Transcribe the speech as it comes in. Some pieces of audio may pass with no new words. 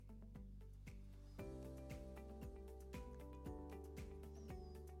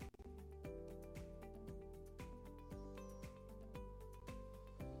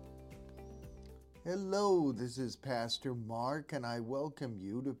Hello, this is Pastor Mark, and I welcome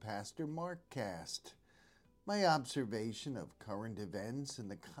you to Pastor Markcast, my observation of current events in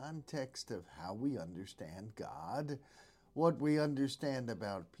the context of how we understand God, what we understand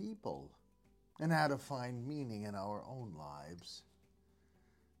about people, and how to find meaning in our own lives.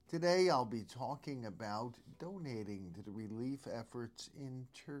 Today I'll be talking about donating to the relief efforts in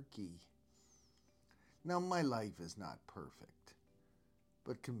Turkey. Now, my life is not perfect.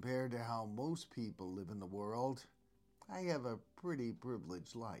 But compared to how most people live in the world, I have a pretty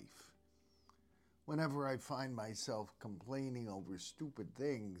privileged life. Whenever I find myself complaining over stupid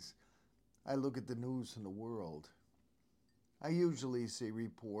things, I look at the news in the world. I usually see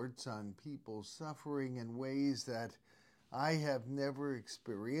reports on people suffering in ways that I have never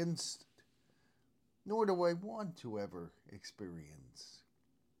experienced, nor do I want to ever experience.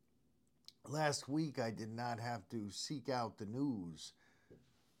 Last week I did not have to seek out the news.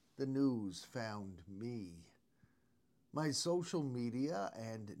 The news found me. My social media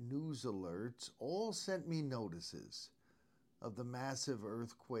and news alerts all sent me notices of the massive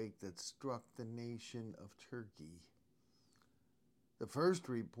earthquake that struck the nation of Turkey. The first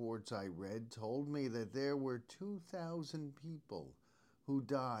reports I read told me that there were 2,000 people who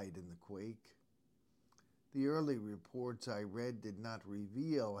died in the quake. The early reports I read did not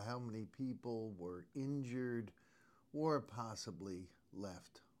reveal how many people were injured or possibly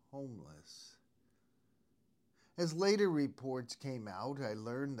left homeless. As later reports came out, I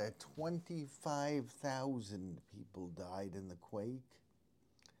learned that 25,000 people died in the quake.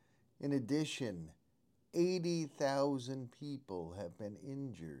 In addition, 80,000 people have been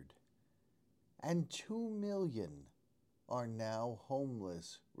injured, and 2 million are now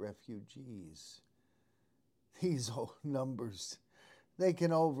homeless refugees. These numbers, they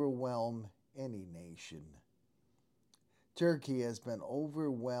can overwhelm any nation. Turkey has been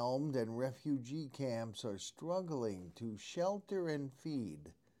overwhelmed, and refugee camps are struggling to shelter and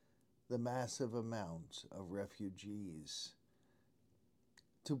feed the massive amounts of refugees.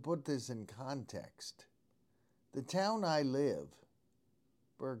 To put this in context, the town I live,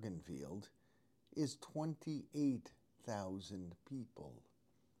 Bergenfield, is 28,000 people,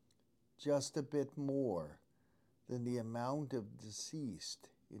 just a bit more than the amount of deceased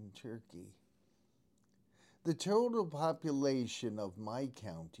in Turkey. The total population of my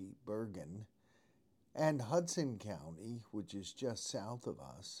county, Bergen, and Hudson County, which is just south of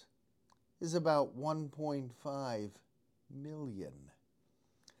us, is about 1.5 million.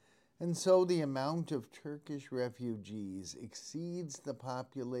 And so the amount of Turkish refugees exceeds the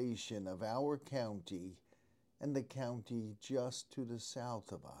population of our county and the county just to the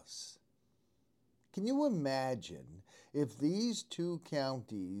south of us. Can you imagine if these two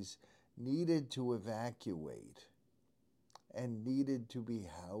counties needed to evacuate and needed to be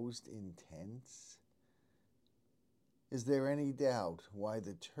housed in tents? Is there any doubt why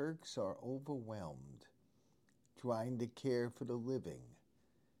the Turks are overwhelmed, trying to care for the living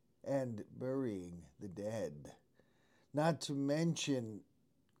and burying the dead, not to mention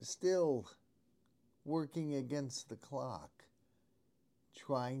still working against the clock,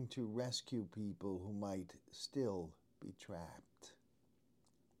 trying to rescue people who might still be trapped?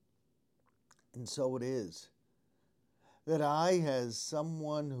 And so it is that I, as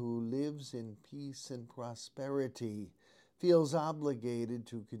someone who lives in peace and prosperity, feels obligated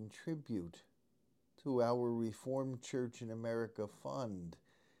to contribute to our Reformed Church in America Fund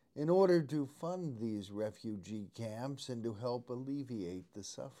in order to fund these refugee camps and to help alleviate the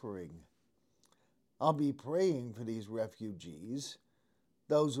suffering. I'll be praying for these refugees,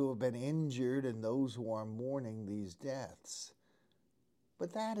 those who have been injured and those who are mourning these deaths.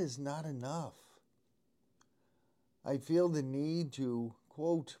 But that is not enough. I feel the need to,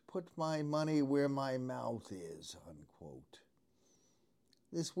 quote, put my money where my mouth is, unquote.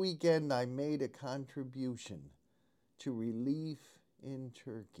 This weekend I made a contribution to relief in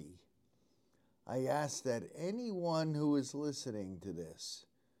Turkey. I ask that anyone who is listening to this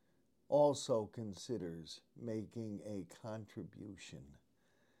also considers making a contribution.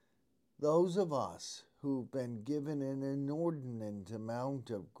 Those of us who've been given an inordinate amount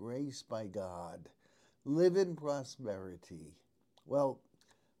of grace by God live in prosperity. Well,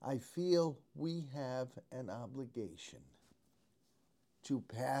 I feel we have an obligation to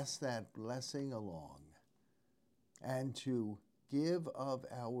pass that blessing along and to give of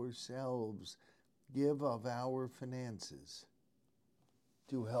ourselves, give of our finances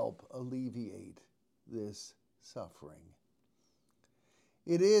to help alleviate this suffering.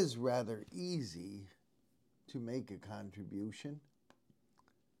 It is rather easy to make a contribution.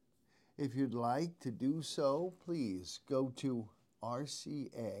 If you'd like to do so, please go to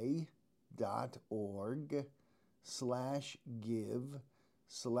rca.org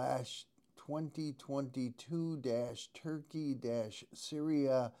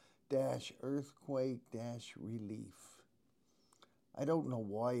I don't know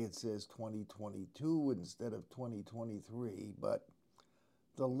why it says 2022 instead of 2023, but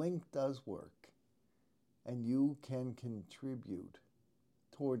the link does work, and you can contribute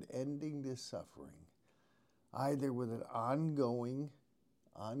toward ending this suffering, either with an ongoing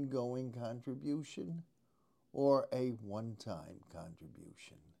contribution or a one-time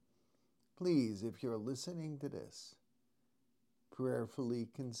contribution. Please, if you're listening to this, prayerfully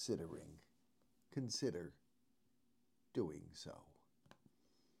consider doing so.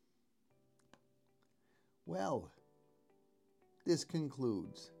 Well, this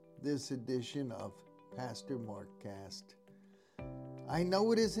concludes this edition of Pastor Markcast. I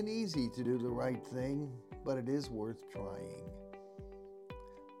know it isn't easy to do the right thing, but it is worth trying.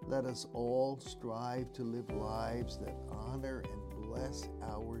 Let us all strive to live lives that honor and bless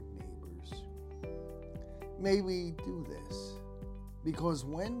our neighbors. May we do this, because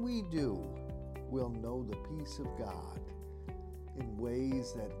when we do, we'll know the peace of God in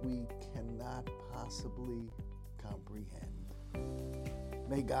ways that we cannot possibly comprehend.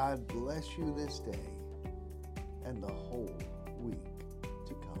 May God bless you this day and the whole week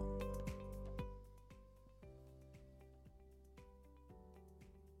to come.